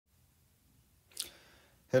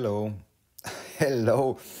Hello.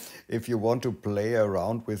 Hello. If you want to play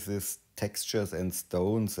around with these textures and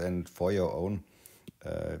stones and for your own,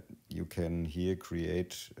 you can here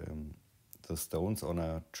create the stones on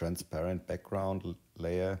a transparent background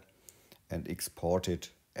layer and export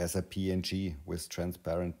it as a PNG with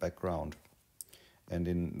transparent background. And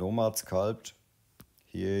in Nomad Sculpt,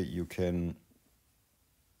 here you can,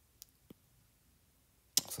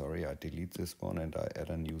 sorry, I delete this one and I add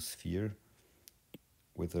a new sphere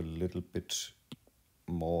with a little bit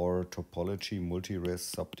more topology, multi-res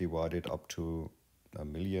subdivided up to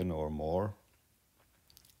 1,000,000 or more.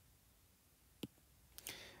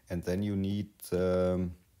 And then you need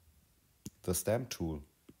the stamp tool.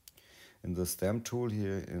 In the stamp tool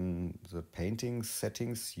here in the painting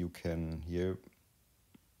settings, you can here,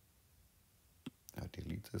 I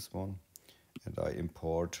delete this one and I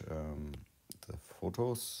import the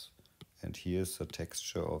photos, and here's the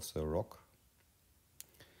texture of the rock.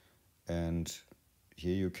 And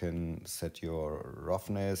here you can set your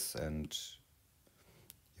roughness and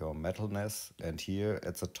your metalness, and here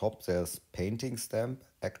at the top there's painting stamp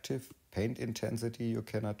active, paint intensity you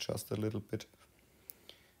can adjust a little bit,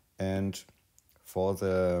 and for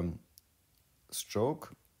the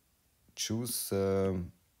stroke choose the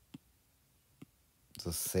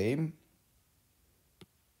same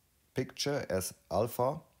picture as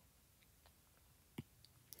alpha,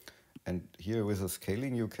 and here with the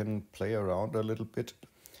scaling you can play around a little bit.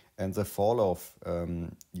 And the fall off,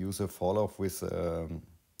 use a fall off with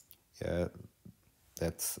yeah,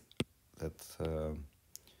 that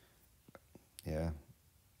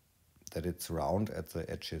it's round at the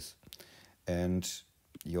edges. And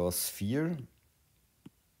your sphere,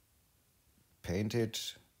 paint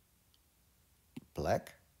it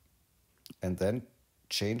black and then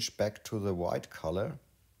change back to the white color,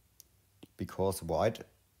 because white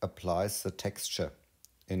applies the texture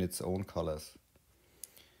in its own colors.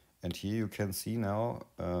 And here you can see now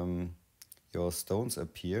your stones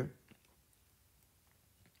appear,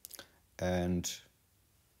 and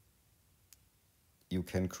you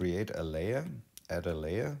can create a layer, add a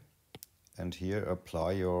layer, and here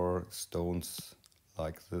apply your stones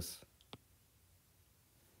like this.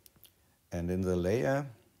 And in the layer,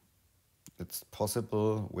 it's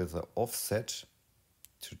possible with the offset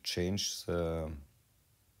to change the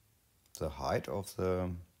height of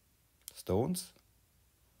the stones,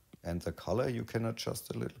 and the color you can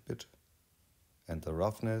adjust a little bit, and the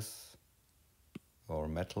roughness or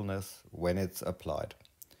metalness when it's applied.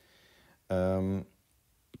 And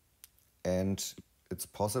it's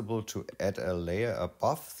possible to add a layer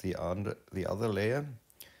above the other layer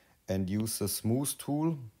and use the smooth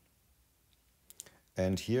tool.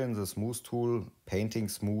 And here in the smooth tool, painting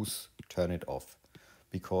smooth, turn it off,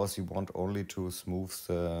 because you want only to smooth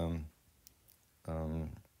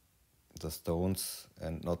the stones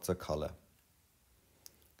and not the color.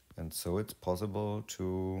 And so it's possible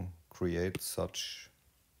to create such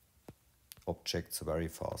objects very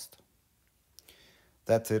fast.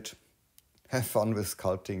 That's it. Have fun with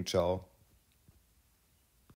sculpting. Ciao.